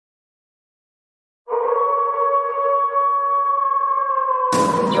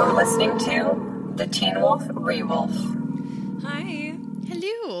You're listening to The Teen Wolf Rewolf. Hi.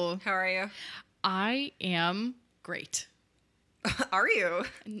 Hello. How are you? I am great. Are you?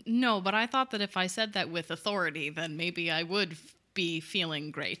 No, but I thought that if I said that with authority, then maybe I would be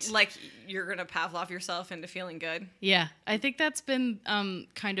feeling great. Like you're going to Pavlov yourself into feeling good? Yeah, I think that's been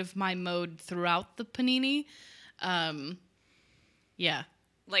kind of my mode throughout the panini. Yeah.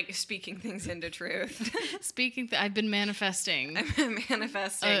 Like speaking things into truth. I've been manifesting. I'm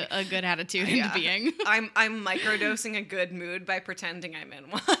manifesting a good attitude into being. I'm microdosing a good mood by pretending I'm in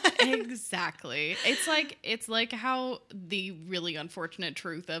one. Exactly. It's like how the really unfortunate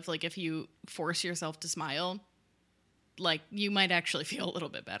truth of like if you force yourself to smile, like you might actually feel a little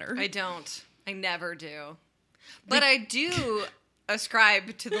bit better. I don't. I never do. But I do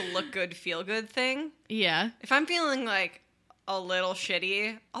ascribe to the look good, feel good thing. Yeah. If I'm feeling like a little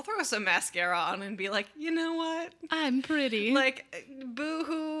shitty, I'll throw some mascara on and be like, you know what? I'm pretty. Like,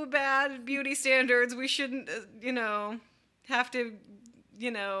 boo-hoo, bad beauty standards. We shouldn't, have to,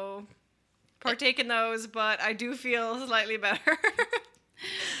 partake in those, but I do feel slightly better.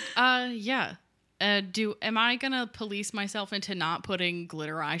 Yeah. Am I gonna police myself into not putting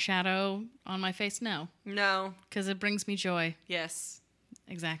glitter eyeshadow on my face? No. No. Because it brings me joy. Yes.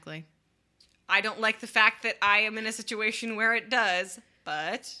 Exactly. I don't like the fact that I am in a situation where it does,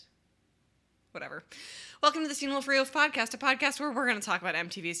 but whatever. Welcome to the Teen Wolf Rewolf podcast, a podcast where we're going to talk about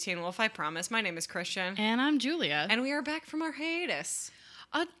MTV's Teen Wolf, I promise. My name is Christian. And I'm Julia. And we are back from our hiatus.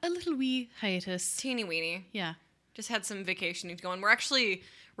 A little wee hiatus. Teeny weeny. Yeah. Just had some vacation going. We're actually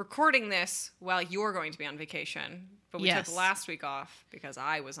recording this while you're going to be on vacation. But we took last week off because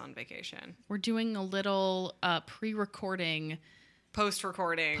I was on vacation. We're doing a little pre-recording...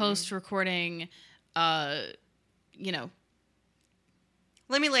 Post-recording. Let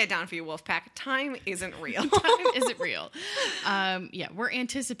me lay it down for you, Wolfpack. Time isn't real. Time isn't real. Yeah, we're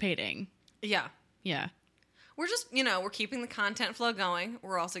anticipating. Yeah. Yeah. We're just, we're keeping the content flow going.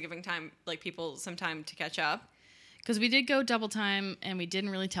 We're also giving people some time to catch up. Because we did go double time, and we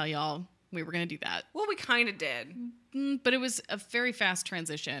didn't really tell y'all we were going to do that. Well, we kind of did. But it was a very fast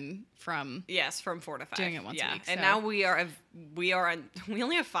transition from... Yes, from 4 to 5. Doing it once a week. And now we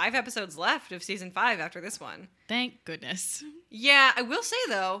only have 5 episodes left of season 5 after this one. Thank goodness. Yeah, I will say,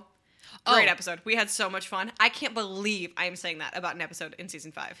 though, great episode. We had so much fun. I can't believe I am saying that about an episode in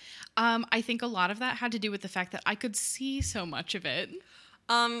season 5. I think a lot of that had to do with the fact that I could see so much of it.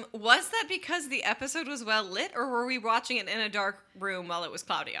 Was that because the episode was well lit, or were we watching it in a dark room while it was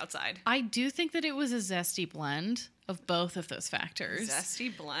cloudy outside? I do think that it was a zesty blend of both of those factors.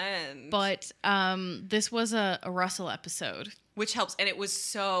 Zesty blend. But this was a Russell episode. Which helps, and it was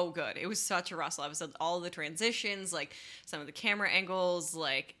so good. It was such a Russell episode. All the transitions, like some of the camera angles,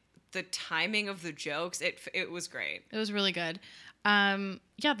 like the timing of the jokes, it was great. It was really good.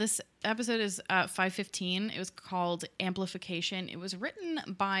 This episode is 5:15. It was called Amplification. It was written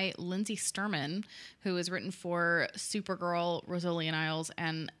by Lindsay Sturman, who has written for Supergirl, Rosalie and Isles,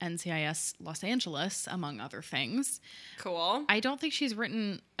 and NCIS Los Angeles, among other things. Cool. I don't think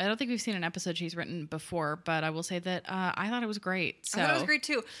we've seen an episode she's written before, but I will say that I thought it was great. So I thought it was great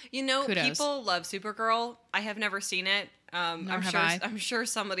too. kudos. People love Supergirl. I have never seen it. I'm sure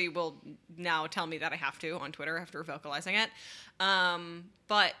somebody will now tell me that I have to on Twitter after vocalizing it.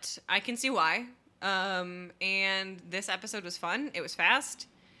 But I can see why. And this episode was fun. It was fast.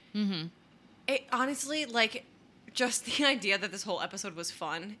 Mm-hmm. It honestly, just the idea that this whole episode was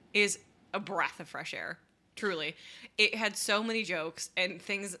fun is a breath of fresh air. Truly. It had so many jokes and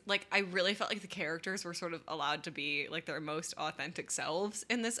things, I really felt like the characters were sort of allowed to be, their most authentic selves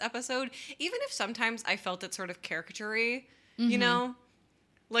in this episode. Even if sometimes I felt it sort of caricature-y,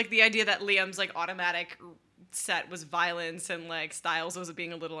 Like, the idea that Liam's, automatic set was violence and, Styles was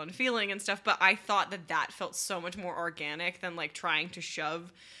being a little unfeeling and stuff, but I thought that felt so much more organic than, trying to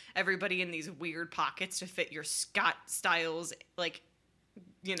shove everybody in these weird pockets to fit your Scott Styles,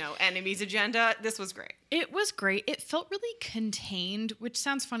 enemies agenda. This was great. It was great. It felt really contained, which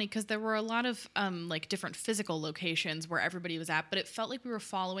sounds funny because there were a lot of different physical locations where everybody was at, but it felt like we were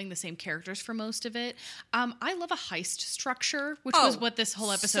following the same characters for most of it. I love a heist structure, which was what this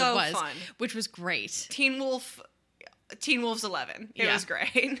whole episode was, fun. Which was great. Teen Wolf's 11. It was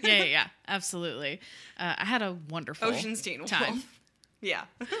great. Yeah, absolutely. I had a wonderful Ocean's Teen Wolf. Time. Yeah.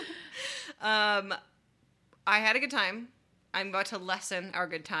 I had a good time. I'm about to lessen our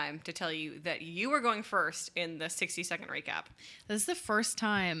good time to tell you that you were going first in the 60-second recap. This is the first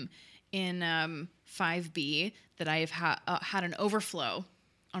time in 5B that I have had an overflow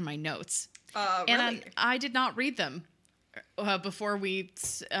on my notes. Really? And I did not read them before we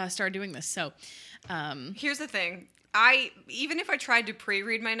started doing this. So here's the thing. even if I tried to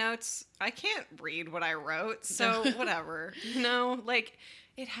pre-read my notes, I can't read what I wrote. So whatever, like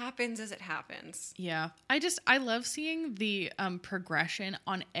it happens as it happens. Yeah. I love seeing the progression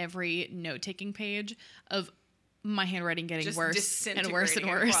on every note-taking page of my handwriting getting Just worse and worse and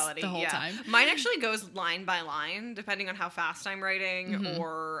worse the whole time. Mine actually goes line by line, depending on how fast I'm writing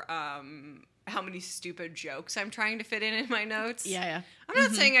or how many stupid jokes I'm trying to fit in my notes. Yeah. I'm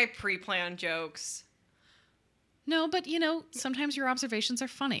not saying I pre-plan jokes. No, but sometimes your observations are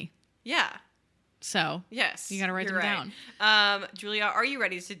funny. Yeah. So yes, you got to write them down. Julia, are you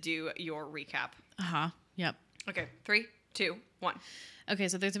ready to do your recap? Yep. Okay, 3, 2, 1. Okay,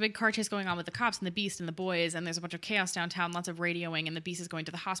 so there's a big car chase going on with the cops and the Beast and the boys, and there's a bunch of chaos downtown, lots of radioing, and the Beast is going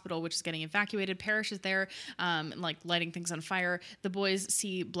to the hospital, which is getting evacuated. Parrish is there, lighting things on fire. The boys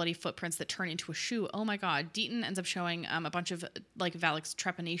see bloody footprints that turn into a shoe. Oh my god. Deaton ends up showing a bunch of, Valak's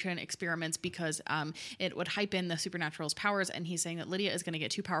trepanation experiments because it would hype in the Supernatural's powers, and he's saying that Lydia is going to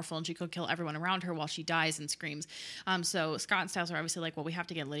get too powerful and she could kill everyone around her while she dies and screams. So Scott and Stiles are obviously like, well, we have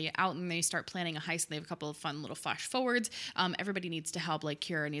to get Lydia out, and they start planning a heist, and they have a couple of fun little flash forwards. Everybody needs to help.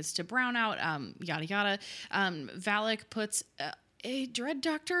 Kira needs to brown out, yada yada. Valak puts a Dread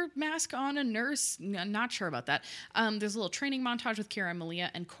Doctor mask on a nurse. Not sure about that. There's a little training montage with Kira and Malia,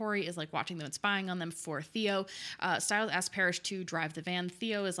 and Corey is watching them and spying on them for Theo. Stiles asks Parrish to drive the van.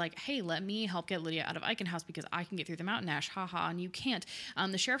 Theo is like, hey, let me help get Lydia out of Eichenhaus because I can get through the mountain ash. Haha, and you can't.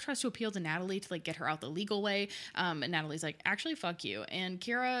 The sheriff tries to appeal to Natalie to get her out the legal way. And Natalie's like, actually, fuck you. And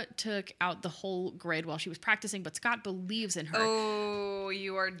Kira took out the whole grid while she was practicing, but Scott believes in her. Oh,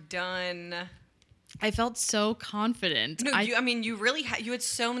 you are done. I felt so confident. No, you really you had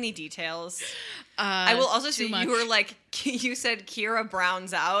so many details. I will also say you were you said Kira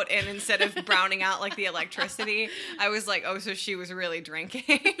browns out, and instead of browning out the electricity, I was like, oh, so she was really drinking.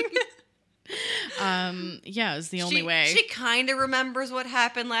 Yeah, it's the only way. She kind of remembers what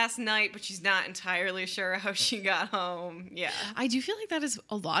happened last night, but she's not entirely sure how she got home. Yeah. I do feel like that is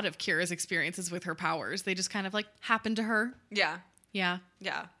a lot of Kira's experiences with her powers. They just kind of happen to her. Yeah. Yeah.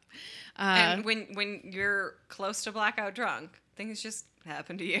 Yeah. And when you're close to blackout drunk, things just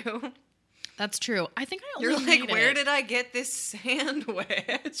happen to you. That's true. I think I only You're like, where did I get this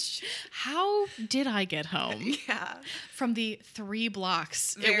sandwich? How did I get home? Yeah. From the 3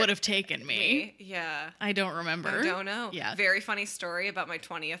 blocks it would have taken me. Yeah. I don't remember. I don't know. Yeah. Very funny story about my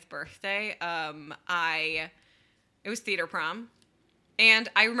 20th birthday. It was theater prom. And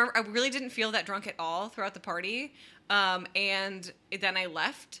I remember I really didn't feel that drunk at all throughout the party. And then I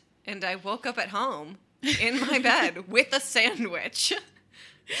left. And I woke up at home in my bed with a sandwich,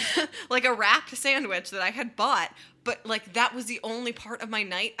 a wrapped sandwich that I had bought. But that was the only part of my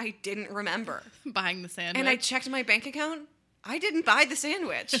night I didn't remember. Buying the sandwich. And I checked my bank account. I didn't buy the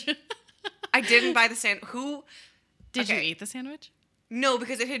sandwich. I didn't buy the sandwich. Who? Did you eat the sandwich? No,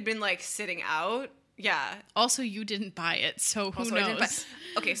 because it had been sitting out. Yeah. Also, you didn't buy it, so who knows?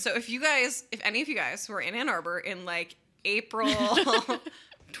 Okay, so if any of you guys were in Ann Arbor in April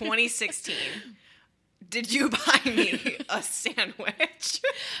 2016, did you buy me a sandwich?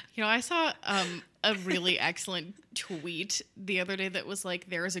 I saw a really excellent tweet the other day that was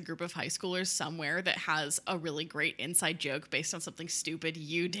there is a group of high schoolers somewhere that has a really great inside joke based on something stupid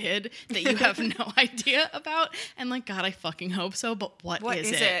you did that you have no idea about. And God, I fucking hope so, but what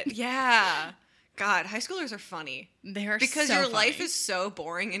is it? Yeah. God, high schoolers are funny. They're because so your funny. life is so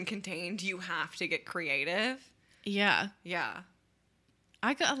boring and contained, you have to get creative. Yeah. Yeah.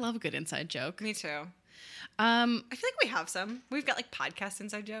 I love a good inside joke. Me too. I feel like we have some. We've got podcast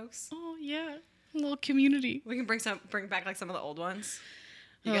inside jokes. Oh yeah, a little community. We can bring back some of the old ones.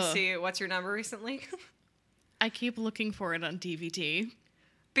 You guys see What's Your Number recently? I keep looking for it on DVD.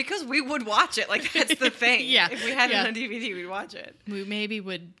 Because we would watch it. That's the thing. Yeah. If we had it on DVD, we'd watch it. We maybe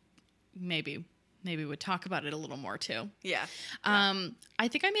would talk about it a little more too. Yeah. I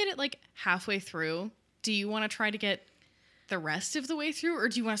think I made it halfway through. Do you want to try to get the rest of the way through, or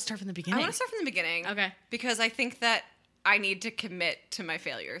do you want to start from the beginning? I want to start from the beginning. Okay. Because I think that I need to commit to my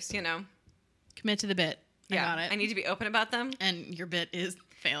failures, Commit to the bit. I got it. I need to be open about them. And your bit is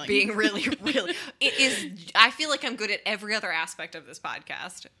failing. Being really, really... It is... I feel like I'm good at every other aspect of this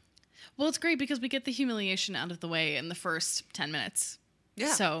podcast. Well, it's great because we get the humiliation out of the way in the first 10 minutes.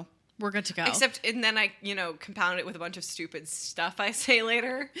 Yeah. So... we're good to go. And then I, compound it with a bunch of stupid stuff I say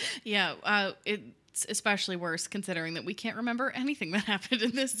later. Yeah. It's especially worse considering that we can't remember anything that happened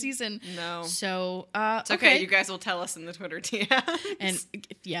in this season. No. So, it's okay. You guys will tell us in the Twitter DMs. And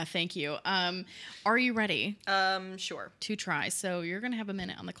yeah, thank you. Are you ready? Sure. To try. So you're going to have a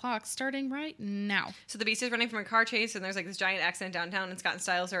minute on the clock starting right now. So the Beast is running from a car chase, and there's like this giant accident downtown, and Scott and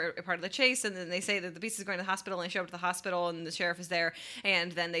Stiles are a part of the chase, and then they say that the Beast is going to the hospital, and they show up to the hospital, and the sheriff is there,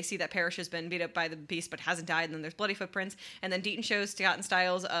 and then they see that Parrish has been beat up by the Beast but hasn't died, and then there's bloody footprints, and then Deaton shows Scott and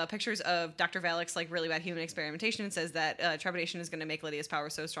Stiles pictures of Dr. Valak's like really bad human experimentation and says that trepidation is going to make Lydia's power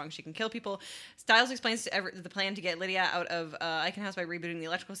so strong she can kill people. Stiles explains the plan to get Lydia out of Eichen House by rebooting the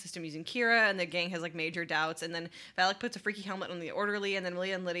electrical system using Kira, and the gang has like major doubts, and then Valak puts a freaky helmet on the orderly, and then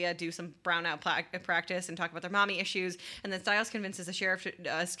Malia and Lydia do some brownout practice and talk about their mommy issues, and then Stiles convinces the sheriff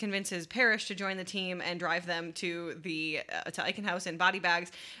convinces Parrish to join the team and drive them to Eichen House in body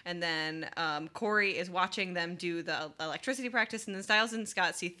bags, and then Corey is watching them do the electricity practice, and then Stiles and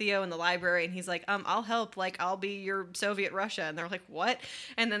Scott see Theo in the library, and he's like, I'll help, like, I'll be your Soviet Russia, and they're like, what?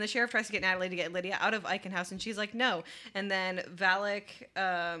 And then the sheriff tries to get Natalie to get Lydia out of Eichen House, and she's like, no, and then Valak,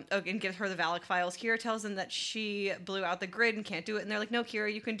 and gives her the Valak files. Kira tells them that she blew out the grid and can't do it, and they're like, no,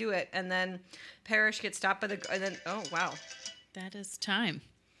 Kira, you can do it, and then Parrish gets stopped by and then, oh, wow. That is time.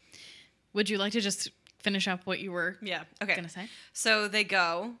 Would you like to just finish up what you were going to say? So they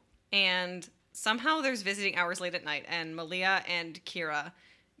go, and somehow there's visiting hours late at night, and Malia and Kira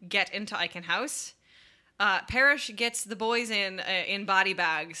get into Eichen House. Parrish gets the boys in body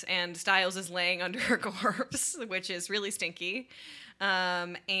bags, and Stiles is laying under a corpse, which is really stinky.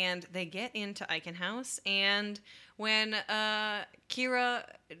 And they get into Eichen House, and when Kira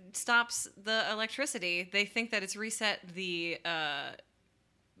stops the electricity, they think that it's reset the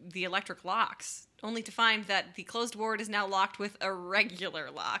electric locks, only to find that the closed board is now locked with a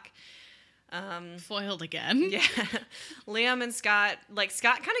regular lock. Foiled again. Yeah. Liam and Scott kind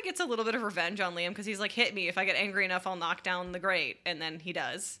of gets a little bit of revenge on Liam because he's like, hit me. If I get angry enough, I'll knock down the grate. And then he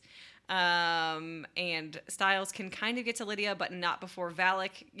does. And Stiles can kind of get to Lydia, but not before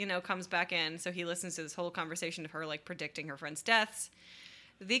Valak, comes back in. So he listens to this whole conversation of her, like, predicting her friends' deaths.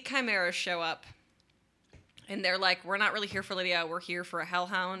 The Chimeras show up, and they're like, we're not really here for Lydia. We're here for a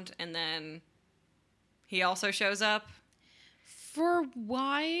hellhound. And then he also shows up. For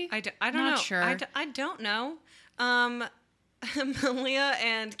why? I don't Not know. Sure. I don't know. Malia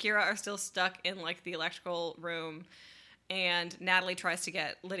and Kira are still stuck in, like, the electrical room, and Natalie tries to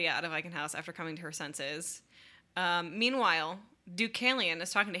get Lydia out of Eichen House after coming to her senses. Meanwhile, Deucalion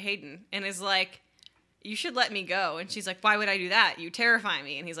is talking to Hayden and is like, you should let me go. And she's like, why would I do that? You terrify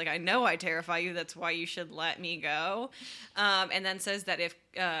me. And he's like, I know I terrify you. That's why you should let me go. And then says that if...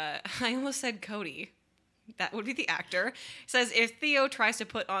 I almost said Cody. That would be the actor. Says if Theo tries to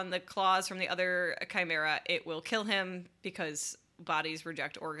put on the claws from the other chimera, it will kill him because bodies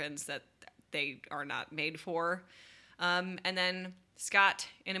reject organs that they are not made for. And then Scott,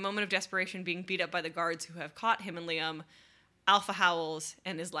 in a moment of desperation, being beat up by the guards who have caught him and Liam, alpha howls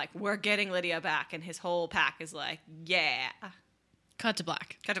and is like, we're getting Lydia back. And his whole pack is like, yeah. Cut to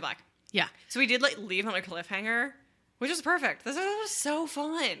black. Yeah. So we did, like, leave on a cliffhanger, which is perfect. This was so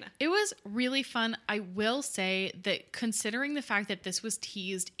fun. It was really fun. I will say that considering the fact that this was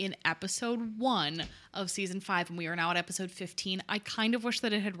teased in episode 1 of season 5 and we are now at episode 15, I kind of wish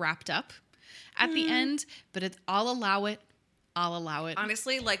that it had wrapped up at the end, but I'll allow it.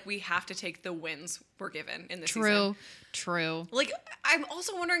 Honestly, like, we have to take the wins we're given in this season. True. Like, I'm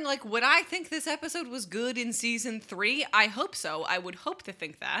also wondering, like, would I think this episode was good in season 3? I hope so. I would hope to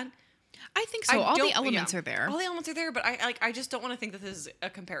think that. I think so. All the elements are there. All the elements are there, but I just don't want to think that this is a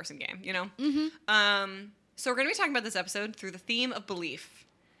comparison game, Mm-hmm. So we're going to be talking about this episode through the theme of belief.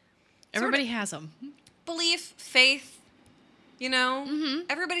 Everybody has them. Belief, faith, Mm-hmm.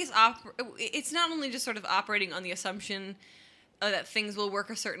 Everybody's it's not only just sort of operating on the assumption that things will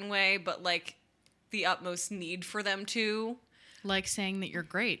work a certain way, but, like, the utmost need for them to. Like saying that you're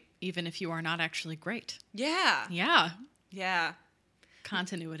great, even if you are not actually great. Yeah. Yeah.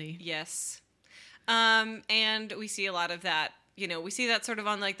 Continuity. Yes. And we see a lot of that, we see that sort of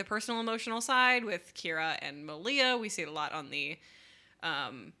on, like, the personal emotional side with Kira and Malia. We see it a lot on the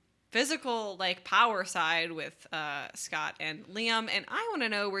physical, like, power side with Scott and Liam. And I want to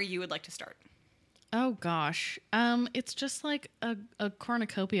know where you would like to start. Oh, gosh. It's just like a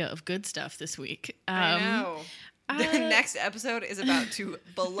cornucopia of good stuff this week. I know. The next episode is about to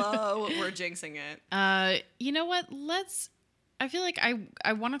blow. We're jinxing it. You know what? I feel like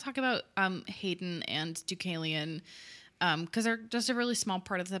I want to talk about Hayden and Deucalion because they're just a really small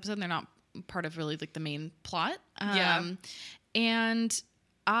part of this episode. And they're not part of really, like, the main plot. And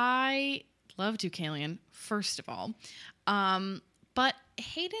I love Deucalion, first of all. But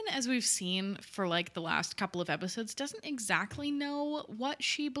Hayden, as we've seen for like the last couple of episodes, doesn't exactly know what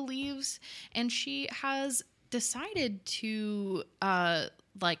she believes, and she has decided to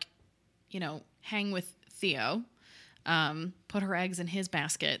hang with Theo, put her eggs in his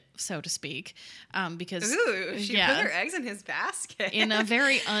basket, so to speak, because she put her eggs in his basket in a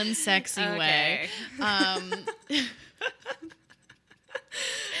very unsexy way.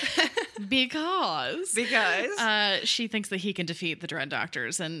 Because she thinks that he can defeat the Dread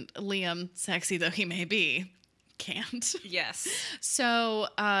Doctors, and Liam, sexy though he may be, can't. Yes. So,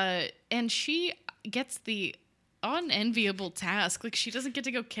 and she gets the unenviable task. Like, she doesn't get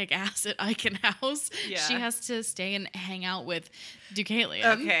to go kick ass at Eichen House. Yeah. She has to stay and hang out with Deucalion.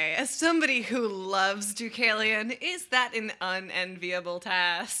 Okay, as somebody who loves Deucalion, is that an unenviable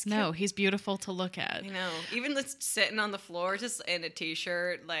task? No, he's beautiful to look at. I know. Even just sitting on the floor, just in a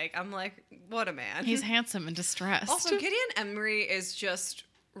t-shirt, like, I'm like, what a man. He's handsome and distressed. Also, Gideon Emery is just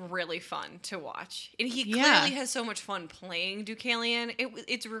really fun to watch, and he clearly has so much fun playing Deucalion.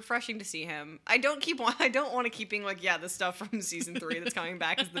 It's refreshing to see him. I don't want to keep being like, the stuff from season 3 that's coming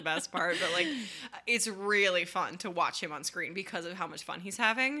back is the best part, but like, it's really fun to watch him on screen because of how much fun he's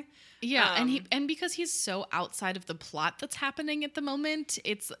having. And because he's so outside of the plot that's happening at the moment,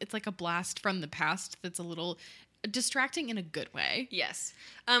 it's like a blast from the past that's a little distracting in a good way. Yes.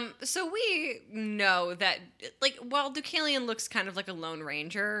 So we know that, like, while Deucalion looks kind of like a Lone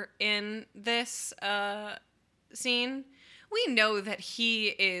Ranger in this scene, we know that he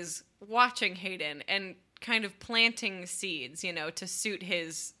is watching Hayden and kind of planting seeds, to suit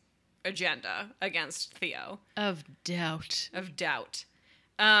his agenda against Theo. Of doubt.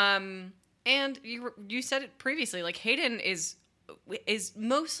 And you said it previously, like, Hayden is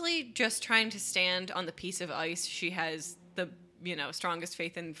mostly just trying to stand on the piece of ice she has the, strongest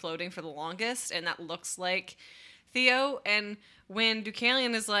faith in floating for the longest, and that looks like Theo. And when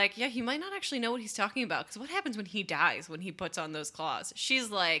Deucalion is like, he might not actually know what he's talking about, because what happens when he dies, when he puts on those claws? She's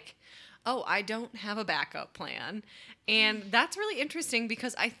like, oh, I don't have a backup plan. And that's really interesting,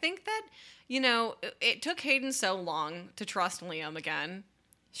 because I think that, it took Hayden so long to trust Liam again.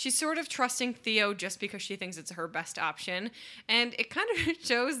 She's sort of trusting Theo just because she thinks it's her best option. And it kind of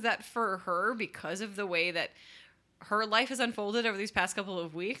shows that for her, because of the way that her life has unfolded over these past couple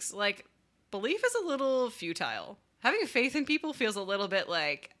of weeks, like, belief is a little futile. Having faith in people feels a little bit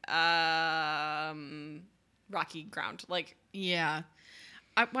like rocky ground. Like, yeah.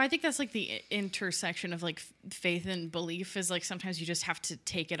 I think that's like the intersection of like faith and belief is like sometimes you just have to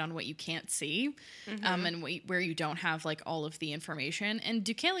take it on what you can't see, and where you don't have like all of the information. And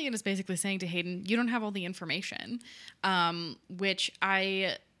Deucalion is basically saying to Hayden, you don't have all the information, which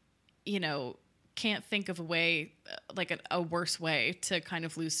I, can't think of a way, like a worse way to kind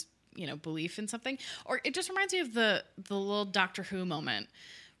of lose, belief in something. Or it just reminds me of the little Doctor Who moment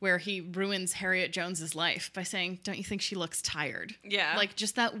where he ruins Harriet Jones's life by saying, don't you think she looks tired? Yeah. Like,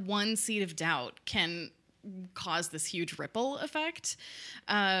 just that one seed of doubt can cause this huge ripple effect.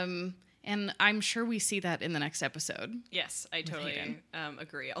 And I'm sure we see that in the next episode. Yes, I totally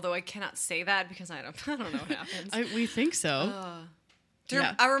agree. Although I cannot say that because I don't know what happens. We think so.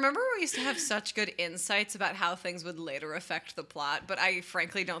 I remember we used to have such good insights about how things would later affect the plot, but I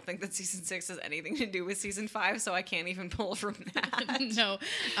frankly don't think that season 6 has anything to do with season 5, so I can't even pull from that. No,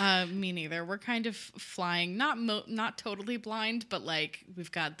 me neither. We're kind of flying, not totally blind, but like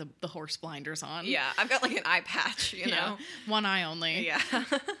we've got the horse blinders on. Yeah, I've got like an eye patch, you know? One eye only. Yeah.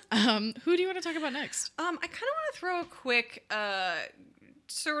 Who do you want to talk about next? I kind of want to throw a quick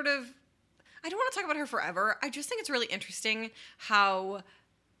sort of... I don't want to talk about her forever. I just think it's really interesting how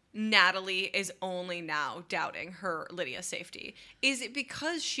Natalie is only now doubting her Lydia safety. Is it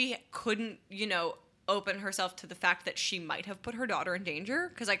because she couldn't, open herself to the fact that she might have put her daughter in danger?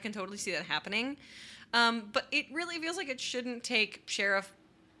 Because I can totally see that happening. But it really feels like it shouldn't take Sheriff...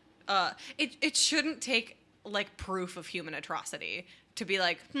 It shouldn't take, like, proof of human atrocity to be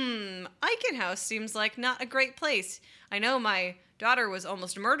like, Eichen House seems like not a great place. I know my daughter was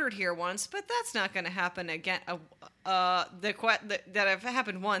almost murdered here once, but that's not going to happen again. That have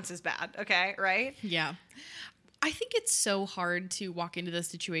happened once is bad, okay, right? Yeah. I think it's so hard to walk into this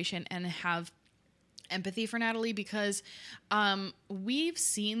situation and have empathy for Natalie because we've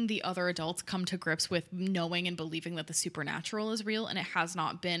seen the other adults come to grips with knowing and believing that the supernatural is real, and it has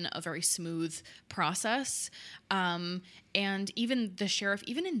not been a very smooth process. And even the sheriff,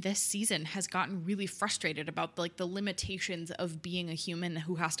 even in this season, has gotten really frustrated about like the limitations of being a human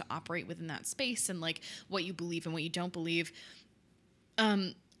who has to operate within that space and like what you believe and what you don't believe.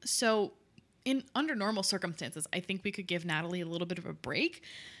 So under normal circumstances, I think we could give Natalie a little bit of a break.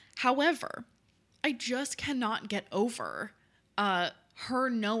 However, I just cannot get over her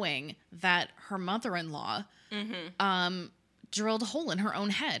knowing that her mother-in-law drilled a hole in her own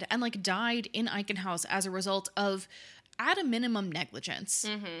head and like died in Eichenhaus as a result of, at a minimum, negligence.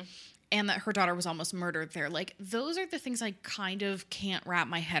 And that her daughter was almost murdered there. Like, those are the things I kind of can't wrap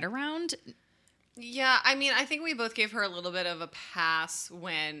my head around. Yeah, I mean, I think we both gave her a little bit of a pass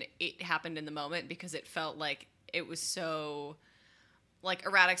when it happened in the moment because it felt like it was so, like,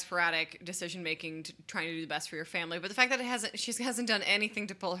 erratic, sporadic decision-making, trying to do the best for your family. But the fact that she hasn't done anything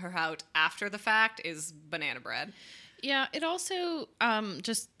to pull her out after the fact is banana bread. Yeah, it also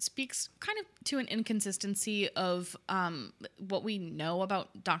just speaks kind of to an inconsistency of what we know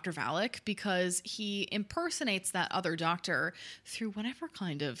about Dr. Valak, because he impersonates that other doctor through whatever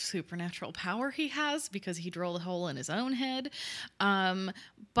kind of supernatural power he has, because he drilled a hole in his own head.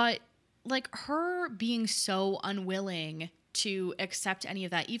 But like, her being so unwilling to accept any of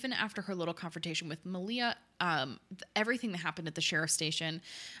that, even after her little confrontation with Malia, everything that happened at the sheriff's station,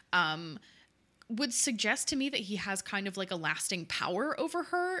 would suggest to me that he has kind of like a lasting power over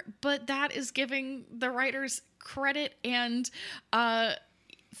her, but that is giving the writers credit and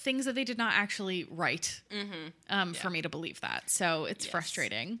things that they did not actually write for me to believe that. So it's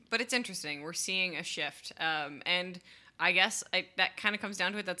frustrating. But it's interesting. We're seeing a shift. And I guess that kind of comes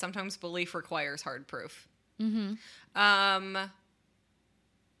down to it that sometimes belief requires hard proof. You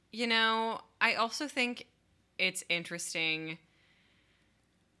know, I also think it's interesting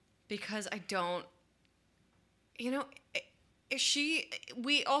because I don't, you know,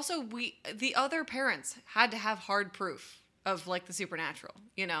 the other parents had to have hard proof of like the supernatural,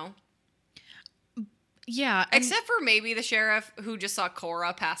 you know? Yeah. Except for maybe the sheriff who just saw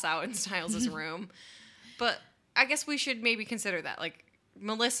Cora pass out in Stiles' room. But I guess we should maybe consider that. Like,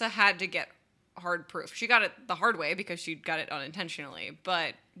 Melissa had to get hard proof. She got it the hard way because she got it unintentionally.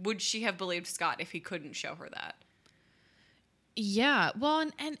 But would she have believed Scott if he couldn't show her that? Yeah, well,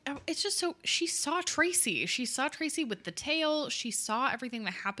 and it's just so, she saw Tracy. She saw Tracy with the tail. She saw everything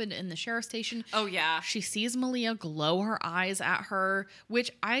that happened in the sheriff's station. Oh, yeah. She sees Malia glow her eyes at her,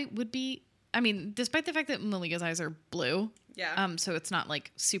 which I would be, I mean, despite the fact that Malia's eyes are blue. Yeah. So it's not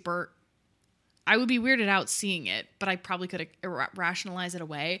like super, I would be weirded out seeing it, but I probably could rationalize it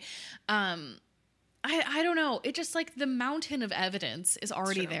away. I don't know. It just, like, the mountain of evidence is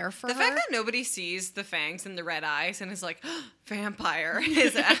already there for her. The fact that nobody sees the fangs and the red eyes and is like, oh, vampire,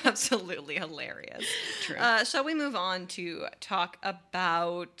 is absolutely hilarious. True. Shall we move on to talk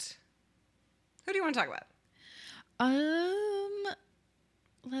about... Who do you want to talk about?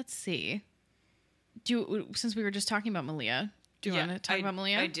 Let's see. Since we were just talking about Malia, do you want to talk about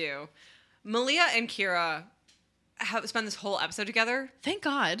Malia? I do. Malia and Kira have spent this whole episode together. Thank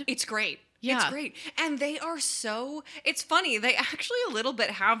God. It's great. Yeah. It's great. And they are so... It's funny. They actually a little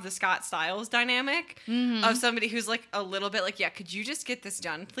bit have the Scott Stiles dynamic of somebody who's like a little bit like, yeah, could you just get this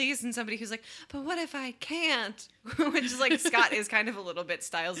done, please? And somebody who's like, but what if I can't? Which is like, Scott is kind of a little bit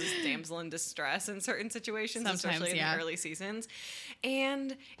Stiles' damsel in distress in certain situations, especially in the early seasons.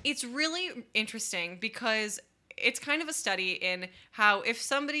 And it's really interesting because... It's kind of a study in how if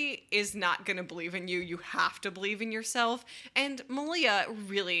somebody is not going to believe in you, you have to believe in yourself. And Malia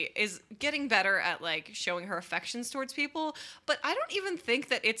really is getting better at like showing her affections towards people. But I don't even think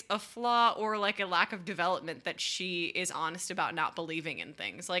that it's a flaw or like a lack of development that she is honest about not believing in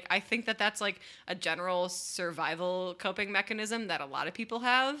things. Like, I think that that's like a general survival coping mechanism that a lot of people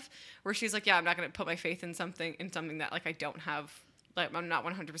have, where she's like, yeah, I'm not going to put my faith in something that like I don't have, like I'm not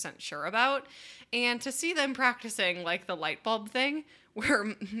 100% sure about. And to see them practicing like the light bulb thing where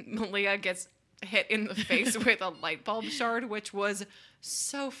Malia gets hit in the face with a light bulb shard, which was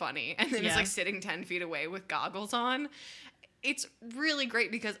so funny. And then is like sitting 10 feet away with goggles on. It's really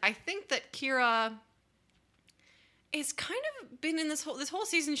great because I think that Kira is kind of been in this whole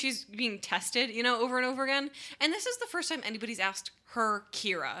season. She's being tested, you know, over and over again. And this is the first time anybody's asked her,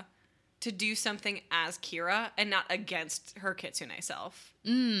 Kira, to do something as Kira and not against her Kitsune self.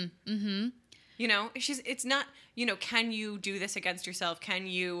 You know, it's not, you know, can you do this against yourself? Can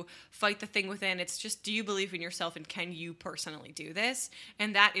you fight the thing within? It's just, do you believe in yourself and can you personally do this?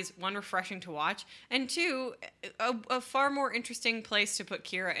 And that is, one, refreshing to watch, and two, a far more interesting place to put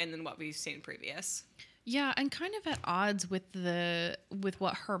Kira in than what we've seen previous. Yeah, and kind of at odds with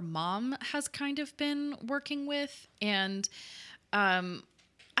what her mom has kind of been working with. And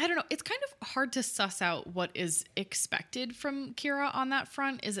I don't know. It's kind of hard to suss out what is expected from Kira on that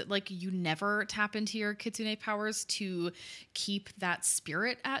front. Is it like you never tap into your Kitsune powers to keep that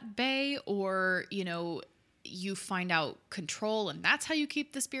spirit at bay? Or, you know, you find out control and that's how you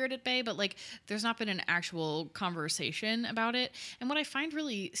keep the spirit at bay? But like, there's not been an actual conversation about it. And what I find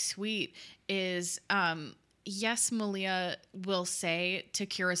really sweet is yes, Malia will say to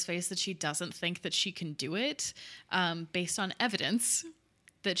Kira's face that she doesn't think that she can do it based on evidence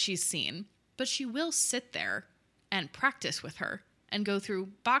that she's seen. But she will sit there and practice with her and go through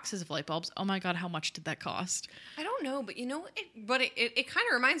boxes of light bulbs. Oh my God, how much did that cost? I don't know, but what it kind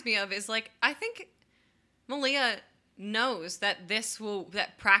of reminds me of is like, I think Malia knows that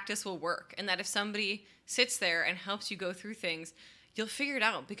that practice will work, and that if somebody sits there and helps you go through things, you'll figure it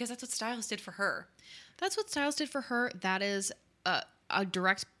out, because that's what Stiles did for her. That's what Stiles did for her. That is a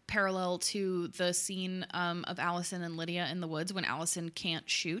direct parallel to the scene of Allison and Lydia in the woods when Allison can't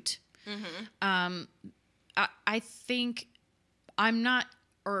shoot. Mm-hmm. I think I'm not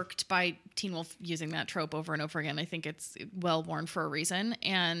irked by Teen Wolf using that trope over and over again. I think it's well worn for a reason.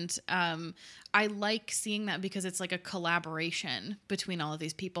 And I like seeing that because it's like a collaboration between all of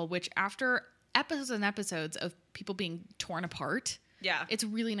these people, which after episodes and episodes of people being torn apart, yeah, it's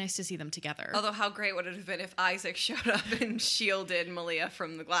really nice to see them together. Although how great would it have been if Isaac showed up and shielded Malia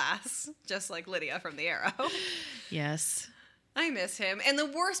from the glass, just like Lydia from the arrow. Yes. I miss him. And the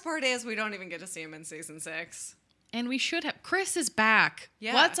worst part is we don't even get to see him in season 6. And we should have. Chris is back.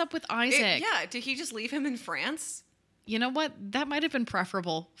 Yeah. What's up with Isaac? Did he just leave him in France? You know what? That might have been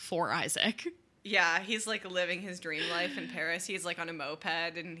preferable for Isaac. Yeah, he's like living his dream life in Paris. He's like on a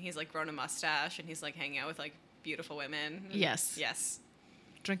moped and he's like grown a mustache and he's like hanging out with like beautiful women. Yes. Yes.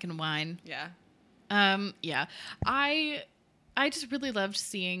 Drinking wine. Yeah. Yeah. I just really loved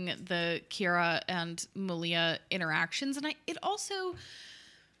seeing the Kira and Malia interactions, and it also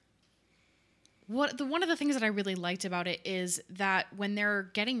one of the things that I really liked about it is that when they're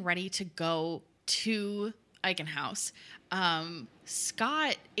getting ready to go to Eichen House,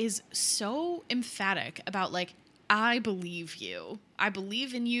 Scott is so emphatic about like, I believe you. I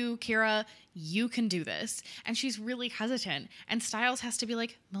believe in you, Kira. You can do this. And she's really hesitant. And Stiles has to be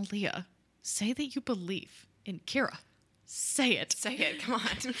like, Malia, say that you believe in Kira. Say it. Say it. Come on.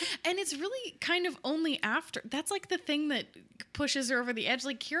 And it's really kind of only after. That's like the thing that pushes her over the edge.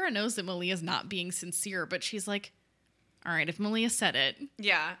 Like, Kira knows that Malia's not being sincere, but she's like, all right, if Malia said it.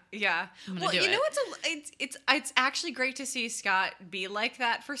 Yeah, yeah. Well, you know, it's actually great to see Scott be like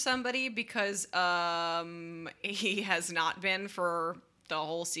that for somebody, because he has not been for the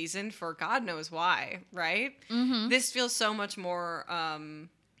whole season for God knows why, right? Mm-hmm. This feels so much more,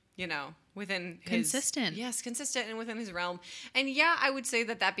 within consistent. Yes, consistent and within his realm. And yeah, I would say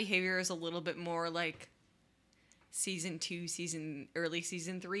that behavior is a little bit more like season 2, early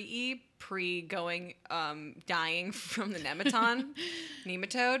season 3 pre-going dying from the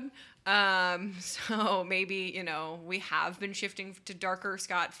nematode. So maybe, we have been shifting to darker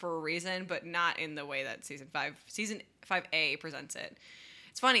Scott for a reason, but not in the way that season 5A presents it.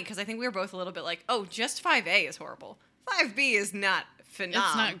 It's funny because I think we were both a little bit like, oh, just 5A is horrible. 5B is not phenomenal.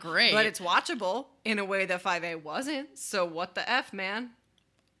 It's not great. But it's watchable in a way that 5A wasn't. So what the F, man?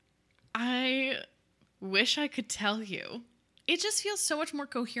 I wish I could tell you. It just feels so much more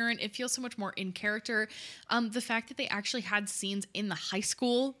coherent. It feels so much more in character. The fact that they actually had scenes in the high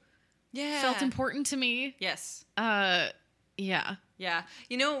school felt important to me. Yes. Yeah. Yeah.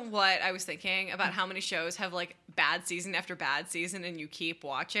 You know what I was thinking about how many shows have like bad season after bad season and you keep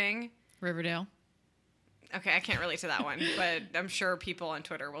watching? Riverdale. Okay, I can't relate to that one, but I'm sure people on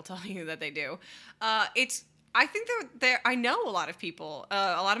Twitter will tell you that they do. I think I know a lot of people,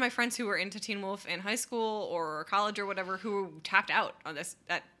 a lot of my friends who were into Teen Wolf in high school or college or whatever, who tapped out on this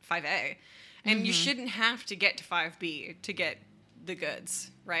at 5A. And you shouldn't have to get to 5B to get the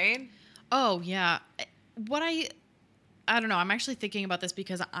goods, right? Oh, yeah. I don't know. I'm actually thinking about this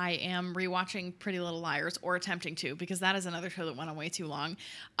because I am rewatching Pretty Little Liars, or attempting to, because that is another show that went on way too long.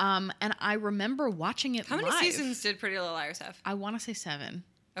 And I remember watching it live. How many seasons did Pretty Little Liars have? I want to say 7.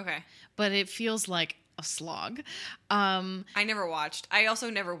 Okay. But it feels like a slog. I never watched. I also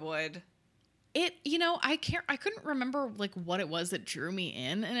never would. I couldn't remember like what it was that drew me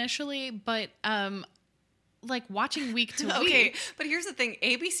in initially, but like watching week to week. Okay, but here's the thing.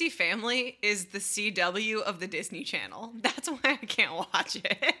 ABC Family is the CW of the Disney Channel. That's why I can't watch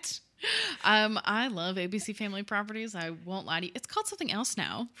it. I love ABC Family properties. I won't lie to you. It's called something else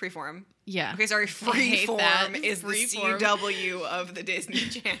now. Freeform. Yeah. Okay, sorry. Freeform is the CW of the Disney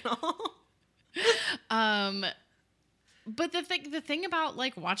Channel. But the thing about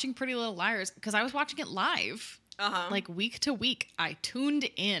like watching Pretty Little Liars, because I was watching it live, like week to week, I tuned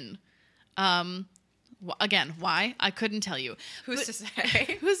in. Again, why? I couldn't tell you. Who's to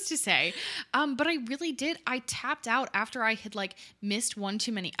say? Who's to say? But I really did. I tapped out after I had like missed one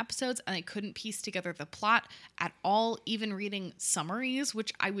too many episodes and I couldn't piece together the plot at all, even reading summaries,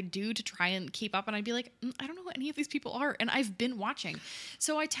 which I would do to try and keep up. And I'd be like, I don't know who any of these people are. And I've been watching.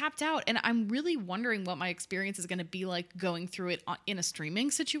 So I tapped out and I'm really wondering what my experience is going to be like going through it in a streaming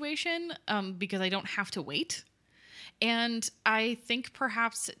situation because I don't have to wait. And I think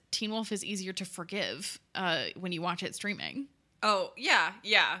perhaps Teen Wolf is easier to forgive when you watch it streaming. Oh, yeah.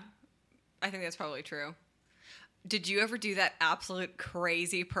 I think that's probably true. Did you ever do that absolute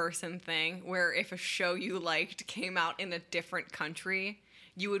crazy person thing where if a show you liked came out in a different country,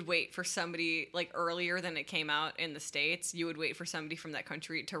 you would wait for somebody, like earlier than it came out in the States, you would wait for somebody from that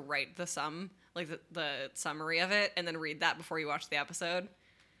country to write the summary of it and then read that before you watched the episode?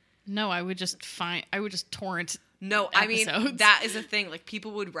 No, I would just torrent. No, I mean, that is a thing. Like,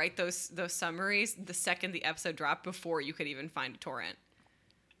 people would write those summaries the second the episode dropped before you could even find a torrent.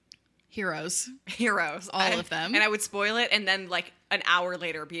 Heroes. All of them. And I would spoil it and then, like, an hour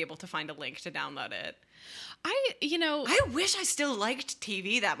later be able to find a link to download it. I wish I still liked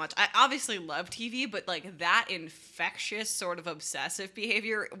TV that much. I obviously love TV, but, like, that infectious sort of obsessive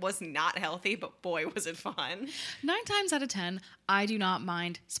behavior was not healthy, but boy, was it fun. 9 times out of 10, I do not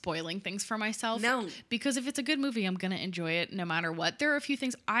mind spoiling things for myself. No. Because if it's a good movie, I'm going to enjoy it no matter what. There are a few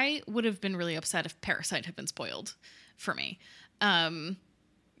things I would have been really upset if Parasite had been spoiled for me.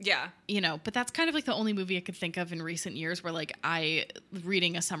 Yeah. But that's kind of like the only movie I could think of in recent years where like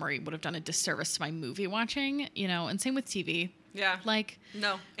reading a summary would have done a disservice to my movie watching, and same with TV. Yeah. Like,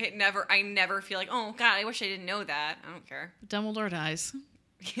 no, I never feel like, oh God, I wish I didn't know that. I don't care. Dumbledore dies.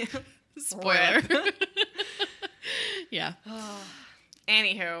 Spoiler. Yeah.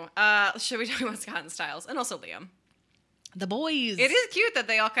 Anywho, should we talk about Scott and Stiles and also Liam? The boys. It is cute that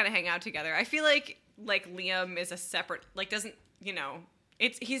they all kind of hang out together. I feel like Liam is a separate, doesn't,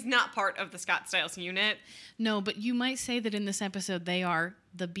 he's not part of the Scott Stiles unit. No, but you might say that in this episode they are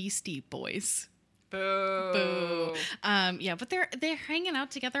the Beastie Boys. Boo. Boo. Yeah, but they're hanging out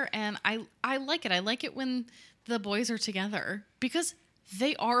together, and I like it. I like it when the boys are together because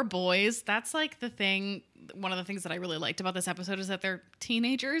they are boys. That's like the thing. One of the things that I really liked about this episode is that they're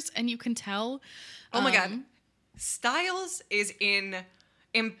teenagers, and you can tell. Oh my God, Stiles is in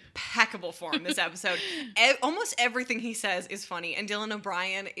impeccable form this episode. Almost everything he says is funny, and Dylan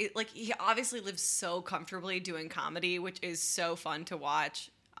O'Brien, he obviously lives so comfortably doing comedy, which is so fun to watch,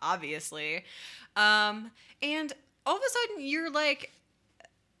 obviously. And all of a sudden you're like,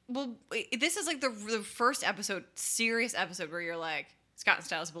 well, this is like the first serious episode where you're like, Scott and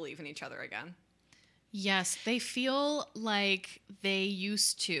Stiles believe in each other again. Yes, they feel like they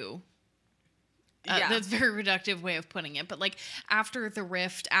used to. Yeah. That's a very reductive way of putting it. But like after the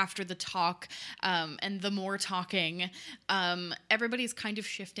rift, after the talk, and the more talking, everybody's kind of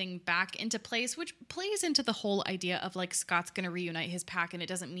shifting back into place, which plays into the whole idea of like Scott's going to reunite his pack. And it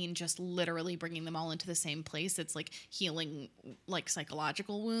doesn't mean just literally bringing them all into the same place. It's like healing like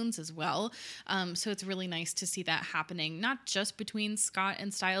psychological wounds as well. So it's really nice to see that happening, not just between Scott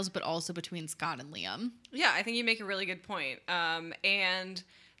and Stiles, but also between Scott and Liam. Yeah, I think you make a really good point. And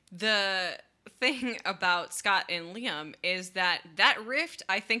the thing about Scott and Liam is that rift,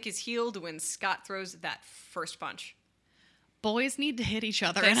 I think, is healed when Scott throws that first punch. Boys need to hit each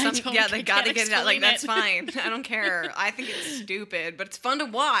other. They gotta get it out. Like, that's fine. I don't care. I think it's stupid, but it's fun to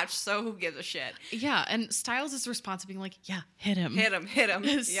watch, so who gives a shit? Yeah, and Stiles' response being like, yeah, hit him. Hit him.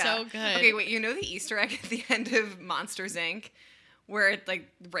 It's so good. Okay, wait, the Easter egg at the end of Monsters, Inc.? Where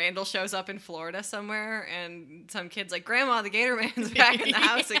Randall shows up in Florida somewhere and some kid's like, Grandma, the Gator Man's back in the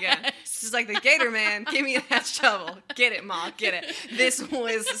house again. She's like, the Gator Man, give me that shovel. Get it, Ma, get it. This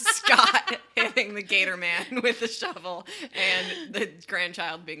was Scott hitting the Gator Man with the shovel and the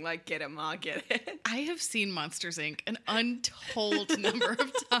grandchild being like, get it, Ma, get it. I have seen Monsters, Inc. an untold number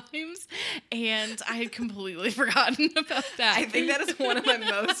of times, and I had completely forgotten about that. I think that is one of my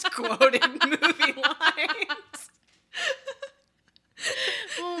most quoted movie lines.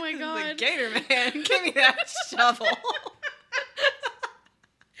 Oh my God. The Gator Man, give me that shovel.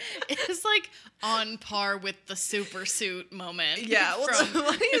 It's like on par with the super suit moment. Yeah, well, the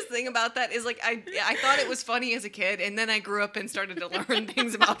funniest thing about that is I thought it was funny as a kid, and then I grew up and started to learn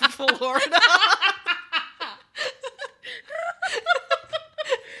things about Florida.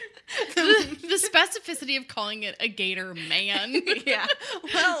 The specificity of calling it a Gator Man. Yeah.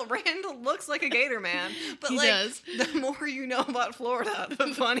 Well, Randall looks like a Gator Man, but he does. The more you know about Florida,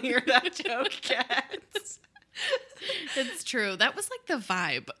 the funnier that joke gets. It's true. That was like the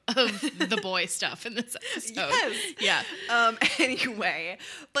vibe of the boy stuff in this episode. Yes. Yeah. Anyway,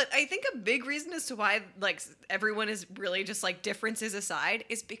 but I think a big reason as to why like everyone is really just like differences aside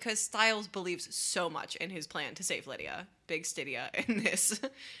is because Stiles believes so much in his plan to save Lydia, Big Stydia, in this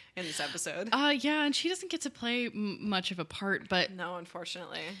episode. Yeah, and she doesn't get to play much of a part, but no,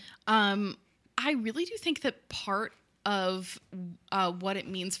 unfortunately. I really do think that part of what it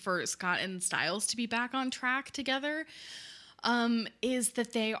means for Scott and Stiles to be back on track together is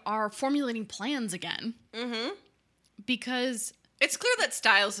that they are formulating plans again. Mm-hmm. Because it's clear that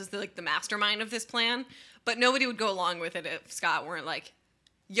Stiles is the mastermind of this plan, but nobody would go along with it if Scott weren't like,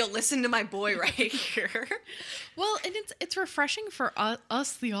 yo, listen to my boy right here. Well, and it's refreshing for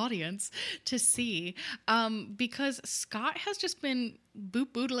us, the audience, to see because Scott has just been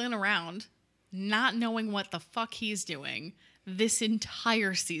boodling around, not knowing what the fuck he's doing this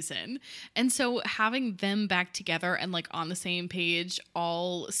entire season. And so having them back together and like on the same page,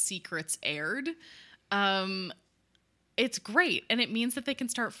 all secrets aired, it's great. And it means that they can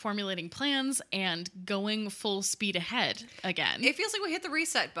start formulating plans and going full speed ahead again. It feels like we hit the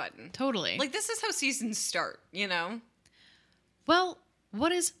reset button. Totally. Like, this is how seasons start, you know? Well,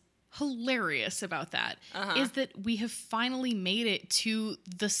 what is hilarious about that is that we have finally made it to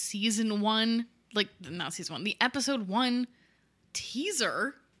the season 1, like not season 1, the episode 1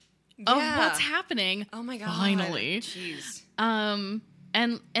 teaser of what's happening. Oh my God. Finally. Jeez. And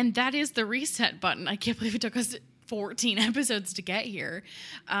that is the reset button. I can't believe it took us 14 episodes to get here.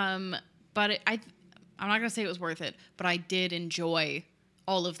 But I'm not going to say it was worth it, but I did enjoy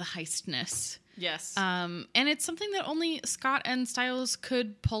all of the heistness. Yes. And it's something that only Scott and Stiles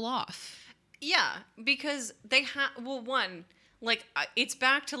could pull off. Yeah, because they have, well, one, like, it's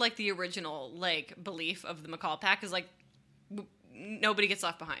back to, like, the original, like, belief of the McCall pack is, like, nobody gets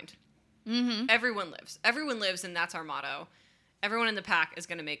left behind. Mm-hmm. Everyone lives, and that's our motto. Everyone in the pack is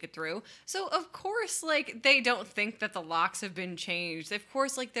going to make it through. So, of course, like, they don't think that the locks have been changed. Of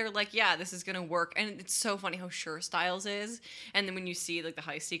course, like, they're like, yeah, this is going to work. And it's so funny how sure Stiles is. And then when you see, like, the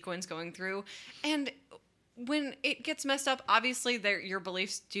heist sequence going through. And when it gets messed up, obviously, your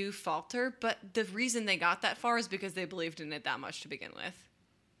beliefs do falter. But the reason they got that far is because they believed in it that much to begin with.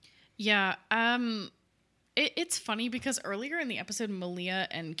 Yeah, It's funny because earlier in the episode, Malia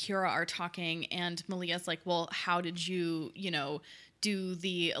and Kira are talking, and Malia's like, well, how did you, do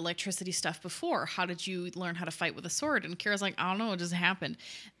the electricity stuff before? How did you learn how to fight with a sword? And Kira's like, I don't know, it just happened.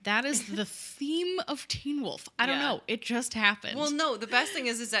 That is the theme of Teen Wolf. I don't know, it just happened. Well, no, the best thing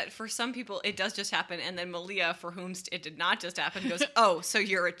is that for some people, it does just happen, and then Malia, for whom it did not just happen, goes, oh, so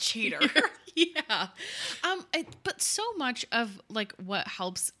you're a cheater. Yeah. But so much of, like, what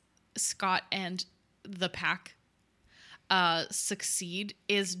helps Scott and the pack succeed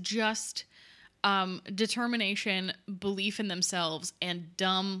is just determination, belief in themselves, and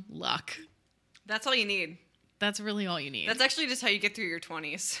dumb luck. That's all you need. That's really all you need. That's actually just how you get through your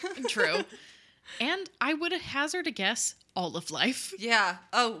 20s. True. And I would hazard a guess, all of life. Yeah.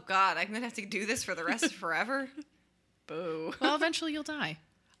 Oh, God. I'm going to have to do this for the rest of forever. Boo. Well, eventually you'll die.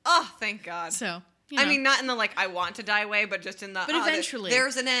 Oh, thank God. So... I mean, not in the, like, I want to die way, but just in the... But eventually.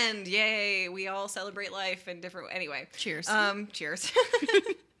 There's an end. Yay. We all celebrate life in different... Anyway. Cheers. Cheers.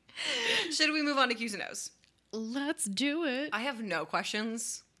 Should we move on to Q's and O's? Let's do it. I have no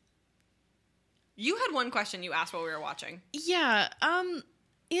questions. You had one question you asked while we were watching. Yeah.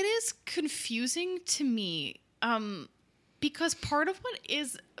 It is confusing to me. Because part of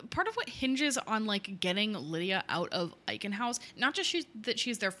what hinges on, like, getting Lydia out of Eichenhaus, not just that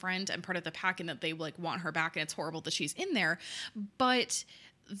she's their friend and part of the pack and that they, like, want her back and it's horrible that she's in there, but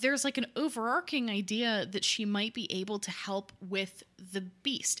there's, like, an overarching idea that she might be able to help with the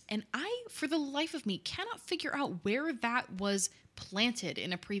Beast. And I, for the life of me, cannot figure out where that was planted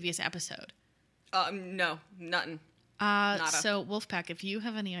in a previous episode. No, nothing. So, Wolfpack, if you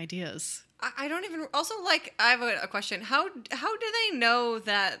have any ideas... I don't even... Also, like, I have a question. How do they know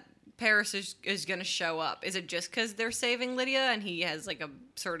that Paris is going to show up? Is it just because they're saving Lydia and he has, like, a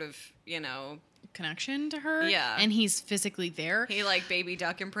sort of, connection to her? Yeah. And he's physically there? He, like, baby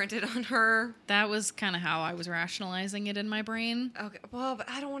duck imprinted on her? That was kind of how I was rationalizing it in my brain. Okay. Well, but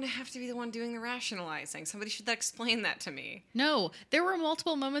I don't want to have to be the one doing the rationalizing. Somebody should explain that to me. No. There were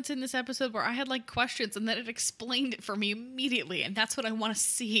multiple moments in this episode where I had, like, questions and then it explained it for me immediately, and that's what I want to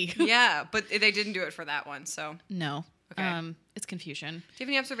see. Yeah, but they didn't do it for that one, so... No. Okay. It's confusion. Do you have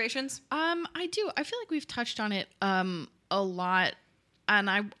any observations? I do. I feel like we've touched on it a lot, and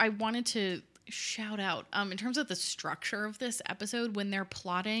I wanted to shout out in terms of the structure of this episode. When they're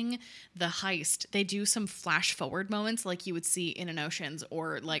plotting the heist, they do some flash forward moments like you would see in an Ocean's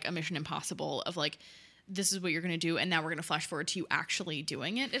or like a Mission Impossible of like this is what you're going to do, and now we're going to flash forward to you actually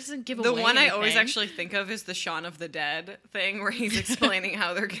doing it. It doesn't give away The one anything. I always actually think of is the Shaun of the Dead thing, where he's explaining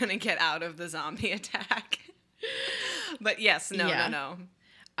how they're going to get out of the zombie attack. But yes, no.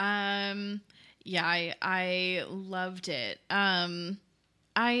 Yeah, I loved it.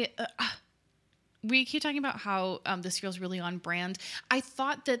 We keep talking about how this feels really on brand. I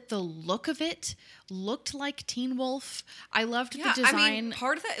thought that the look of it looked like Teen Wolf. I loved the design. I mean,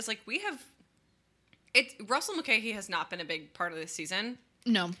 part of that is like Russell Mulcahy has not been a big part of this season.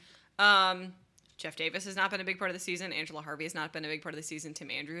 No. Jeff Davis has not been a big part of the season. Angela Harvey has not been a big part of the season.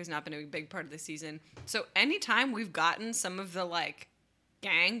 Tim Andrew has not been a big part of the season. So anytime we've gotten some of the like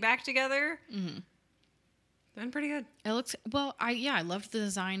gang back together, been pretty good. It looks I loved the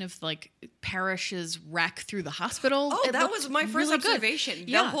design of like Parrish's wreck through the hospital. Oh, that was my first really observation. Good.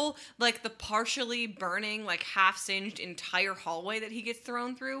 Yeah. The whole like the partially burning, like half singed entire hallway that he gets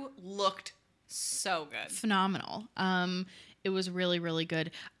thrown through looked so good. Phenomenal. It was really, really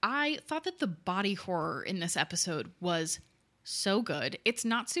good. I thought that the body horror in this episode was so good. It's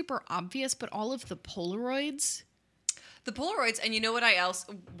not super obvious, but all of the Polaroids. The Polaroids, and you know what else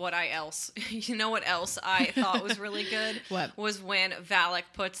I thought was really good? What? Was when Valak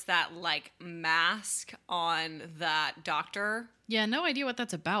puts that like mask on that doctor. Yeah, no idea what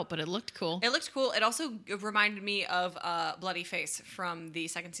that's about, but it looked cool. It looked cool. It also reminded me of Bloody Face from the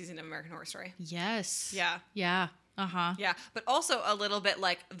second season of American Horror Story. Yes. Yeah. Yeah. Uh-huh. Yeah, but also a little bit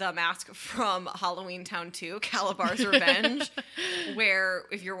like the mask from Halloween Town 2, Calabar's Revenge, where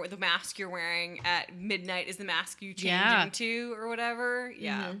if you're the mask you're wearing at midnight is the mask you change into or whatever.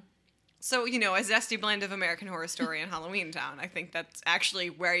 Yeah. Mm-hmm. So, you know, a zesty blend of American Horror Story and Halloween Town. I think that's actually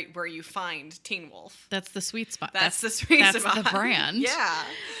where you find Teen Wolf. That's the sweet spot. That's the sweet spot. That's the brand. Yeah.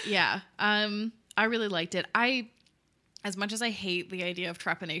 Yeah. I really liked it. As much as I hate the idea of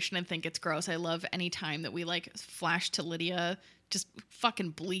trepanation and think it's gross, I love any time that we like flash to Lydia just fucking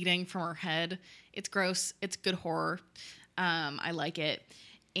bleeding from her head. It's gross. It's good horror. I like it.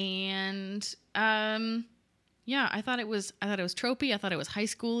 And yeah, I thought it was tropey. I thought it was high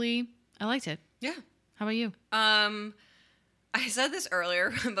schooly. I liked it. Yeah. How about you? I said this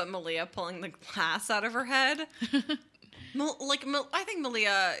earlier, but Malia pulling the glass out of her head. I think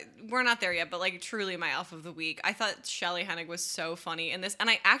Malia, we're not there yet, but like truly my elf of the week. I thought Shelley Hennig was so funny in this, and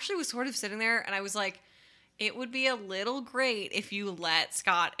I actually was sort of sitting there and I was like, it would be a little great if you let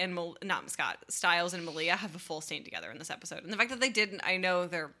Stiles and Malia have a full scene together in this episode. And the fact that they didn't, I know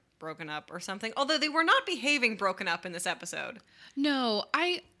they're broken up or something, although they were not behaving broken up in this episode. No,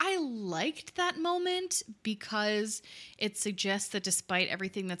 I liked that moment because it suggests that despite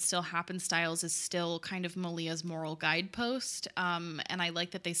everything that still happens, Stiles is still kind of Malia's moral guidepost. And I like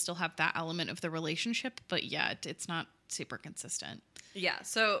that they still have that element of the relationship, but yeah, it's not super consistent. Yeah,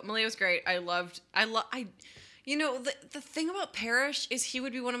 so Malia was great. You know, the thing about Parrish is he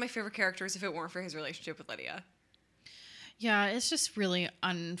would be one of my favorite characters if it weren't for his relationship with Lydia. Yeah, it's just really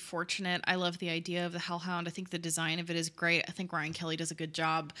unfortunate. I love the idea of the Hellhound. I think the design of it is great. I think Ryan Kelly does a good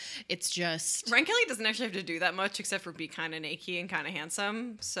job. It's just... Ryan Kelly doesn't actually have to do that much except for be kind of naked and kind of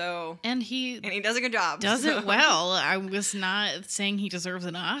handsome, so... And he does a good job. Does it well. I was not saying he deserves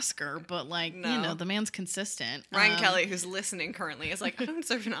an Oscar, but like, no. You know, the man's consistent. Ryan Kelly, who's listening currently, is like, I don't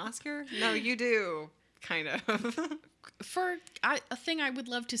deserve an Oscar? No, you do. Kind of. For a thing I would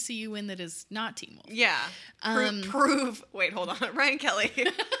love to see you in that is not Teen Wolf. Yeah. Prove. Wait, hold on. Ryan Kelly.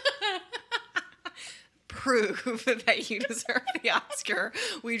 Prove that you deserve the Oscar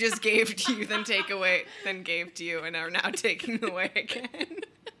we just gave to you, then gave to you, and are now taking away again.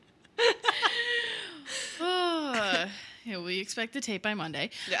 Yeah, we expect the tape by Monday.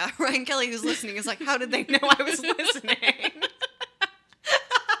 Yeah. Ryan Kelly, who's listening, is like, how did they know I was listening?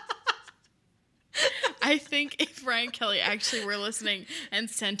 I think if Ryan Kelly actually were listening and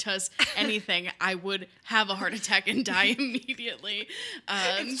sent us anything, I would have a heart attack and die immediately.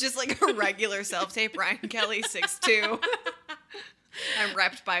 It's just like a regular self-tape. Ryan Kelly, 6'2". I'm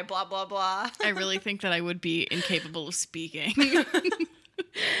repped by blah, blah, blah. I really think that I would be incapable of speaking. We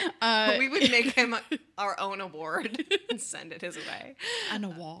would make him our own award and send it his way. An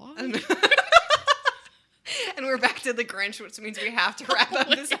award? And we're back to the Grinch, which means we have to wrap up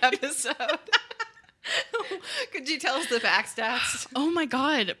this episode. Could you tell us the PAX stats? Oh my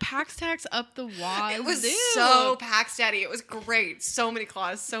god, PAX stats up the wazoo. It was so PAX statty. It was great. So many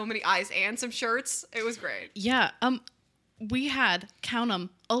claws, so many eyes, and some shirts. It was great. Yeah. We had, count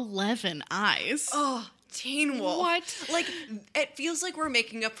them, 11 eyes. Oh, Teen Wolf. What? Like, it feels like we're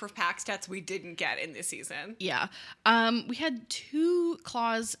making up for PAX stats we didn't get in this season. Yeah. We had 2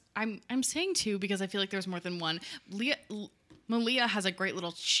 claws. I'm saying 2 because I feel like there's more than one. Malia has a great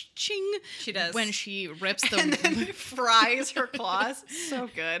little ching. She does. When she rips the... and then fries her claws. So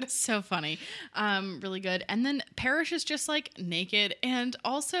good. So funny. Really good. And then Parrish is just like naked. And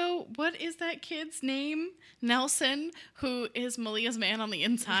also, what is that kid's name? Nelson, who is Malia's man on the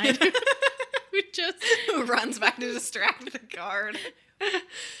inside. Who runs back to distract the guard.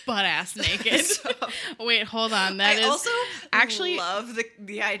 Butt ass naked. Wait, hold on. I also actually love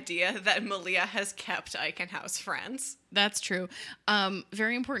the idea that Malia has kept Eichenhaus friends. That's true.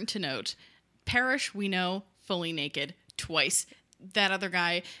 Very important to note. Parrish, we know, fully naked twice. That other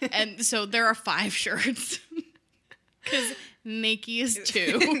guy. And so there are 5 shirts. Because Nakey is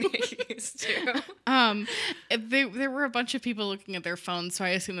 2. Nakey is 2. There were a bunch of people looking at their phones, so I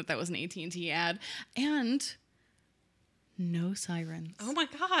assume that was an AT&T ad. And... no sirens. Oh my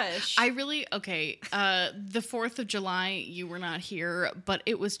gosh. The 4th of July, you were not here, but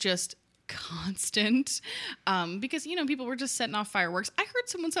it was just constant. Because, people were just setting off fireworks. I heard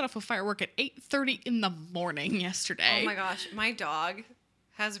someone set off a firework at 8:30 in the morning yesterday. Oh my gosh. My dog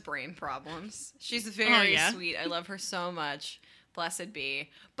has brain problems. She's very sweet. I love her so much. Blessed be.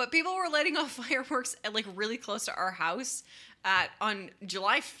 But people were lighting off fireworks at really close to our house on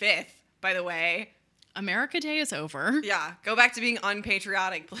July 5th, by the way. America Day is over. Yeah, go back to being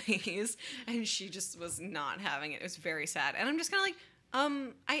unpatriotic, please. And she just was not having it. It was very sad. And I'm just kind of like,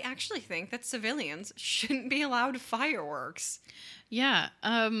 I actually think that civilians shouldn't be allowed fireworks. Yeah,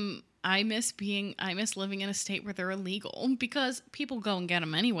 I miss living in a state where they're illegal because people go and get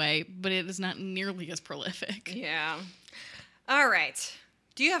them anyway, but it is not nearly as prolific. Yeah. All right.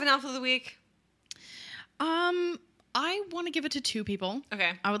 Do you have an outfit of the week? I want to give it to 2 people.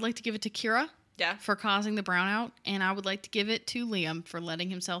 Okay. I would like to give it to Kira. Yeah. For causing the brownout, and I would like to give it to Liam for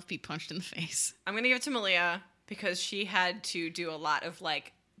letting himself be punched in the face. I'm going to give it to Malia because she had to do a lot of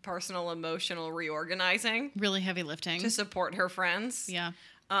personal emotional reorganizing. Really heavy lifting. To support her friends. Yeah.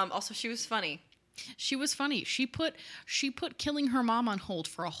 Also, she was funny. She was funny. She put killing her mom on hold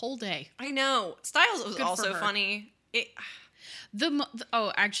for a whole day. I know. Styles was also funny.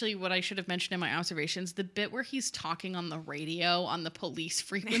 Actually, what I should have mentioned in my observations, the bit where he's talking on the radio on the police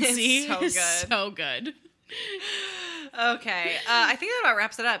frequency is so good. Okay. I think that about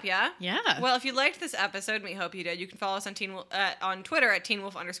wraps it up, yeah? Yeah. Well, if you liked this episode, and we hope you did, you can follow us on on Twitter at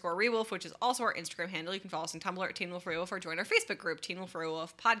TeenWolf_Rewolf, which is also our Instagram handle. You can follow us on Tumblr at TeenWolfRewolf, or join our Facebook group, Teen Wolf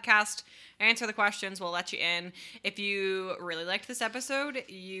Rewolf Podcast. Answer the questions. We'll let you in. If you really liked this episode,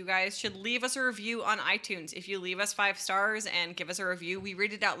 you guys should leave us a review on iTunes. If you leave us 5 stars and give us a review, we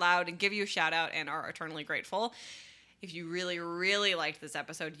read it out loud and give you a shout out and are eternally grateful. If you really, really liked this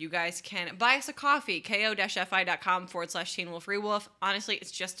episode, you guys can buy us a coffee, ko-fi.com/TeenWolfRewolf. Honestly,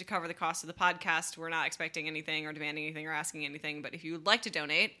 it's just to cover the cost of the podcast. We're not expecting anything or demanding anything or asking anything, but if you would like to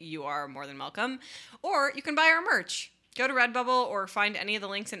donate, you are more than welcome. Or you can buy our merch. Go to Redbubble or find any of the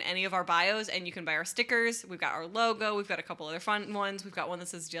links in any of our bios, and you can buy our stickers. We've got our logo. We've got a couple other fun ones. We've got one that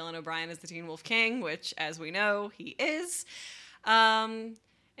says Dylan O'Brien is the Teen Wolf King, which, as we know, he is.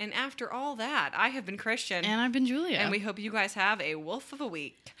 And after all that, I have been Christian. And I've been Julia. And we hope you guys have a wolf of a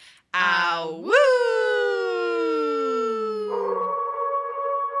week. Ow! Woo!